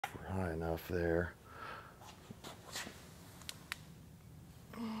high enough there.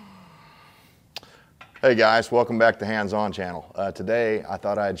 Hey guys, welcome back to Hands On channel. Today I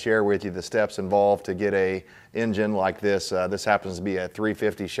thought I'd share with you the steps involved to get a engine like this. This happens to be a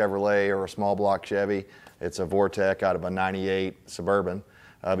 350 Chevrolet or a small block Chevy. It's a Vortec out of a 98 Suburban,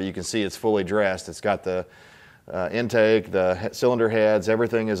 but you can see it's fully dressed. It's got the intake, the cylinder heads,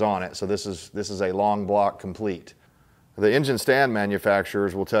 everything is on it. So this is a long block complete. The engine stand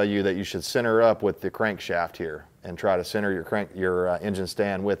manufacturers will tell you that you should center up with the crankshaft here and try to center your engine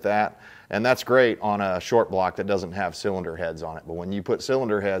stand with that. And that's great on a short block that doesn't have cylinder heads on it. But when you put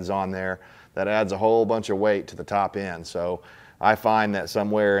cylinder heads on there, that adds a whole bunch of weight to the top end. So I find that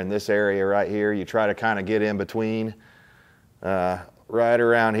somewhere in this area right here, you try to kind of get in between. Right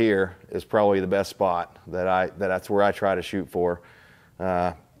around here is probably the best spot that's where I try to shoot for.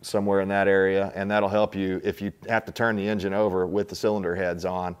 Somewhere in that area, and that'll help you if you have to turn the engine over with the cylinder heads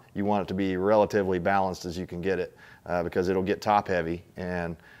on. You want it to be relatively balanced as you can get it, because it'll get top heavy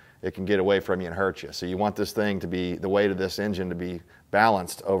and it can get away from you and hurt you. So you want this thing to be, the weight of this engine to be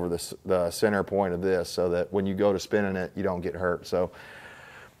balanced over the center point of this, so that when you go to spinning it, you don't get hurt. So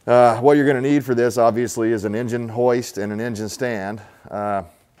what you're going to need for this obviously is an engine hoist and an engine stand.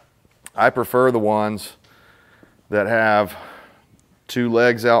 I prefer the ones that have two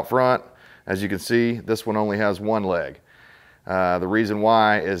legs out front. As you can see, this one only has one leg. The reason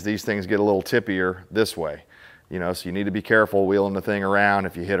why is these things get a little tippier this way. You know, so you need to be careful wheeling the thing around.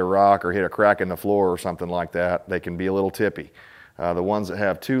 If you hit a rock or hit a crack in the floor or something like that, they can be a little tippy. The ones that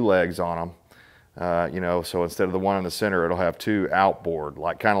have two legs on them, you know, so instead of the one in the center, it'll have two outboard,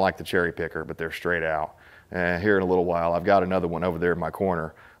 kind of like the cherry picker, but they're straight out. And here in a little while, I've got another one over there in my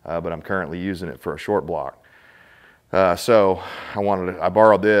corner, but I'm currently using it for a short block. So I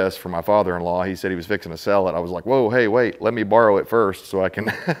borrowed this from my father-in-law. He said he was fixing to sell it. I was like, whoa, hey, wait, let me borrow it first so I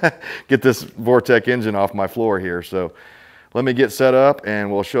can get this Vortec engine off my floor here. So let me get set up and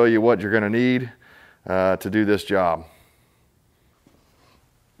we'll show you what you're going to need to do this job.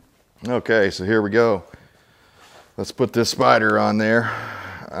 Okay, so here we go. Let's put this spider on there.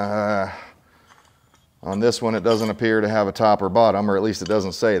 On this one, it doesn't appear to have a top or bottom, or at least it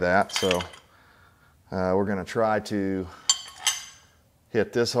doesn't say that. So we're going to try to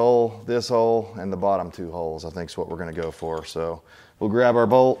hit this hole, and the bottom two holes. I think is what we're going to go for. So we'll grab our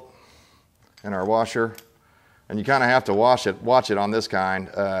bolt and our washer, and you kind of have to watch it on this kind.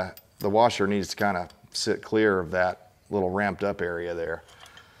 The washer needs to kind of sit clear of that little ramped up area there.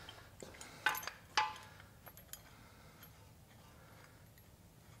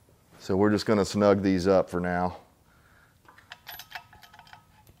 So we're just going to snug these up for now.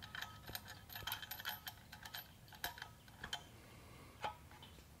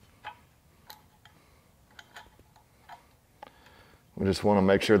 We just want to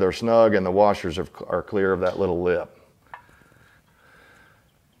make sure they're snug and the washers are clear of that little lip.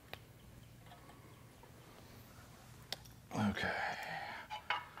 Okay.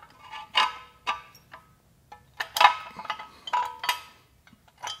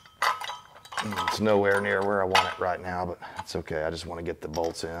 It's nowhere near where I want it right now, but it's okay. I just want to get the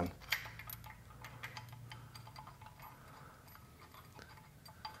bolts in.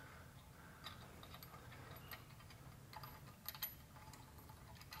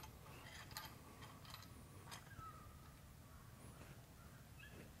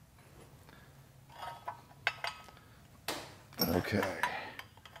 Okay.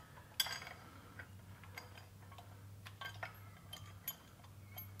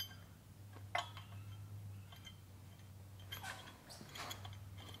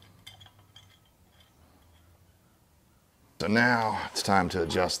 So now it's time to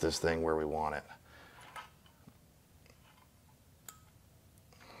adjust this thing where we want it.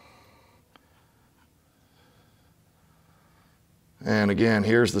 And again,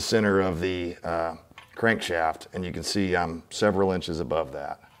 here's the center of the crankshaft, and you can see I'm several inches above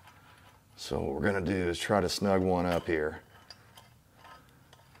that. So what we're going to do is try to snug one up here.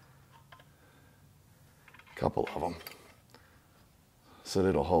 A couple of them, so that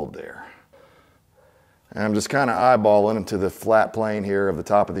it'll hold there. And I'm just kind of eyeballing into the flat plane here of the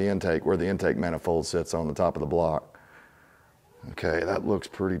top of the intake, where the intake manifold sits on the top of the block. Okay, that looks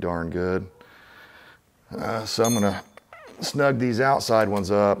pretty darn good. So I'm going to snug these outside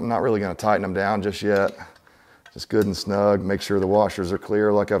ones up. I'm not really going to tighten them down just yet. Just good and snug. Make sure the washers are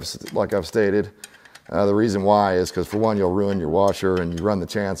clear, like I've stated. The reason why is because, for one, you'll ruin your washer, and you run the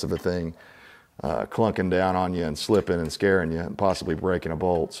chance of the thing clunking down on you and slipping and scaring you and possibly breaking a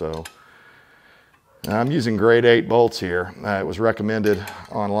bolt. So I'm using grade 8 bolts here. It was recommended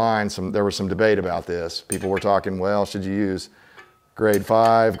online. There was some debate about this. People were talking, well, should you use grade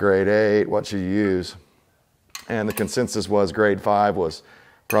 5, grade 8, what should you use? And the consensus was grade 5 was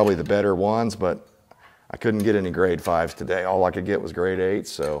probably the better ones, but I couldn't get any grade 5s today. All I could get was grade 8s.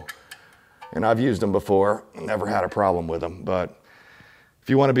 So, and I've used them before, never had a problem with them. But if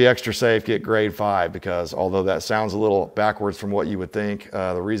you want to be extra safe, get grade 5, because although that sounds a little backwards from what you would think,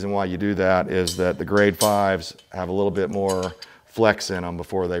 the reason why you do that is that the grade 5s have a little bit more flex in them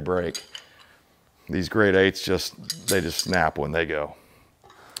before they break. These grade 8s they just snap when they go.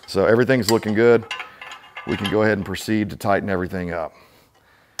 So everything's looking good. We can go ahead and proceed to tighten everything up.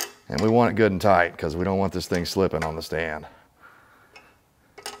 And we want it good and tight because we don't want this thing slipping on the stand.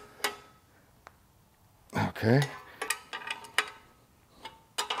 Okay.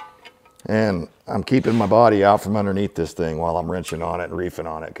 And I'm keeping my body out from underneath this thing while I'm wrenching on it and reefing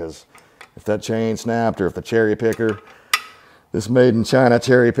on it, because if that chain snapped, or if the cherry picker, this made in China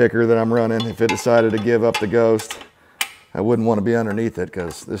cherry picker that I'm running, if it decided to give up the ghost, I wouldn't want to be underneath it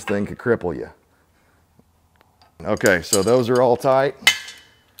because this thing could cripple you. Okay, so those are all tight.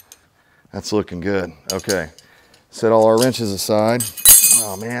 That's looking good. Okay, set all our wrenches aside.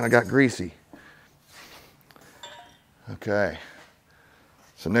 Oh man, I got greasy. Okay,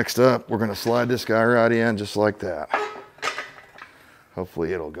 so next up, we're gonna slide this guy right in just like that.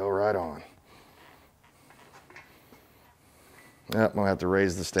 Hopefully it'll go right on. Yep, I'm gonna have to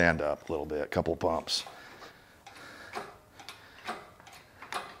raise the stand up a little bit, a couple pumps.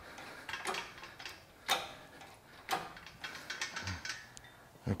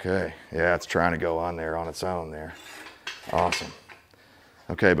 Okay, yeah, it's trying to go on there on its own there. Awesome.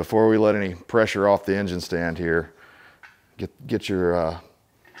 Okay, before we let any pressure off the engine stand here, get your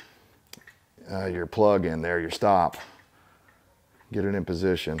plug in there, your stop. Get it in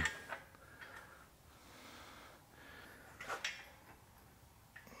position.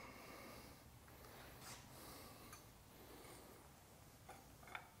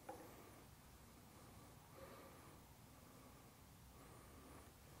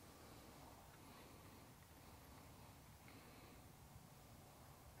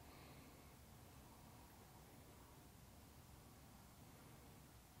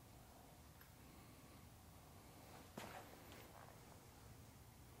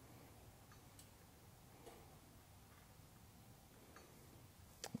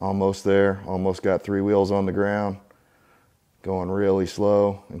 Almost there, almost got 3 wheels on the ground. Going really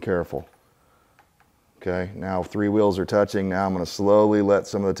slow and careful. Okay, now 3 wheels are touching. Now I'm going to slowly let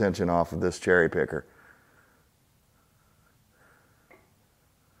some of the tension off of this cherry picker.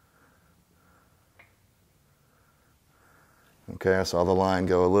 Okay, I saw the line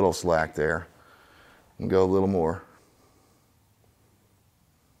go a little slack there. And go a little more.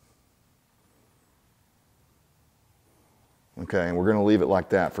 Okay, and we're going to leave it like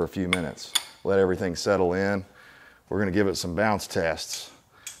that for a few minutes. Let everything settle in. We're going to give it some bounce tests,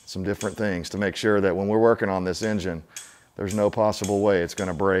 some different things to make sure that when we're working on this engine, there's no possible way it's going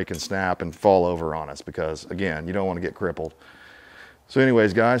to break and snap and fall over on us, because again, you don't want to get crippled. So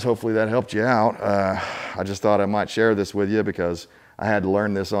anyways, guys, hopefully that helped you out. I just thought I might share this with you because I had to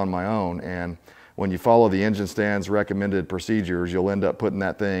learn this on my own. And when you follow the engine stand's recommended procedures, you'll end up putting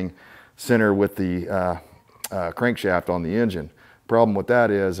that thing center with the crankshaft on the engine. Problem with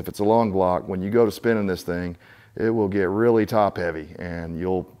that is, if it's a long block, when you go to spinning this thing, it will get really top heavy and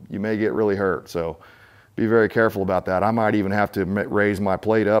you may get really hurt. So be very careful about that. I might even have to raise my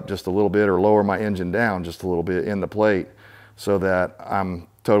plate up just a little bit or lower my engine down just a little bit in the plate so that I'm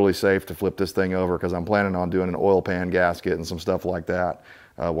totally safe to flip this thing over, because I'm planning on doing an oil pan gasket and some stuff like that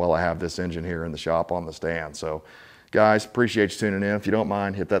while I have this engine here in the shop on the stand. So guys, appreciate you tuning in. If you don't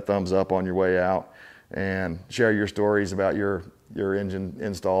mind, hit that thumbs up on your way out and share your stories about your engine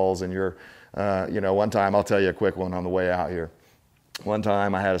installs and your, one time, I'll tell you a quick one on the way out here. One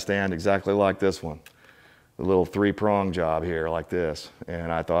time I had a stand exactly like this one, a little 3-prong job here like this.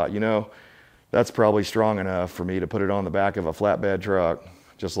 And I thought, that's probably strong enough for me to put it on the back of a flatbed truck,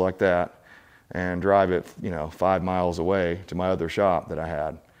 just like that, and drive it, 5 miles away to my other shop that I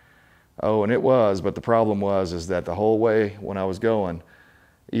had. Oh, and it was, but the problem was that the whole way when I was going,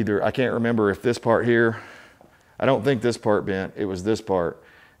 I can't remember if this part here, I don't think this part bent, it was this part.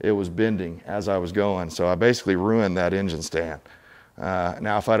 It was bending as I was going, so I basically ruined that engine stand.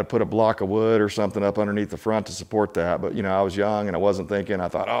 Now, if I'd have put a block of wood or something up underneath the front to support that, but I was young and I wasn't thinking, I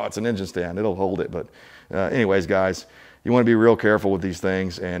thought, oh, it's an engine stand, it'll hold it. But anyways, guys, you want to be real careful with these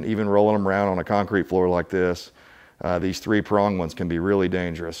things, and even rolling them around on a concrete floor like this, these 3-prong ones can be really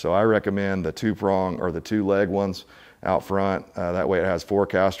dangerous. So I recommend the 2-prong or the 2-leg ones out front. That way it has 4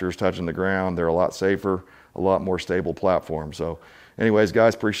 casters touching the ground. They're a lot safer, a lot more stable platform. So anyways,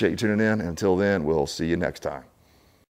 guys, appreciate you tuning in. Until then, we'll see you next time.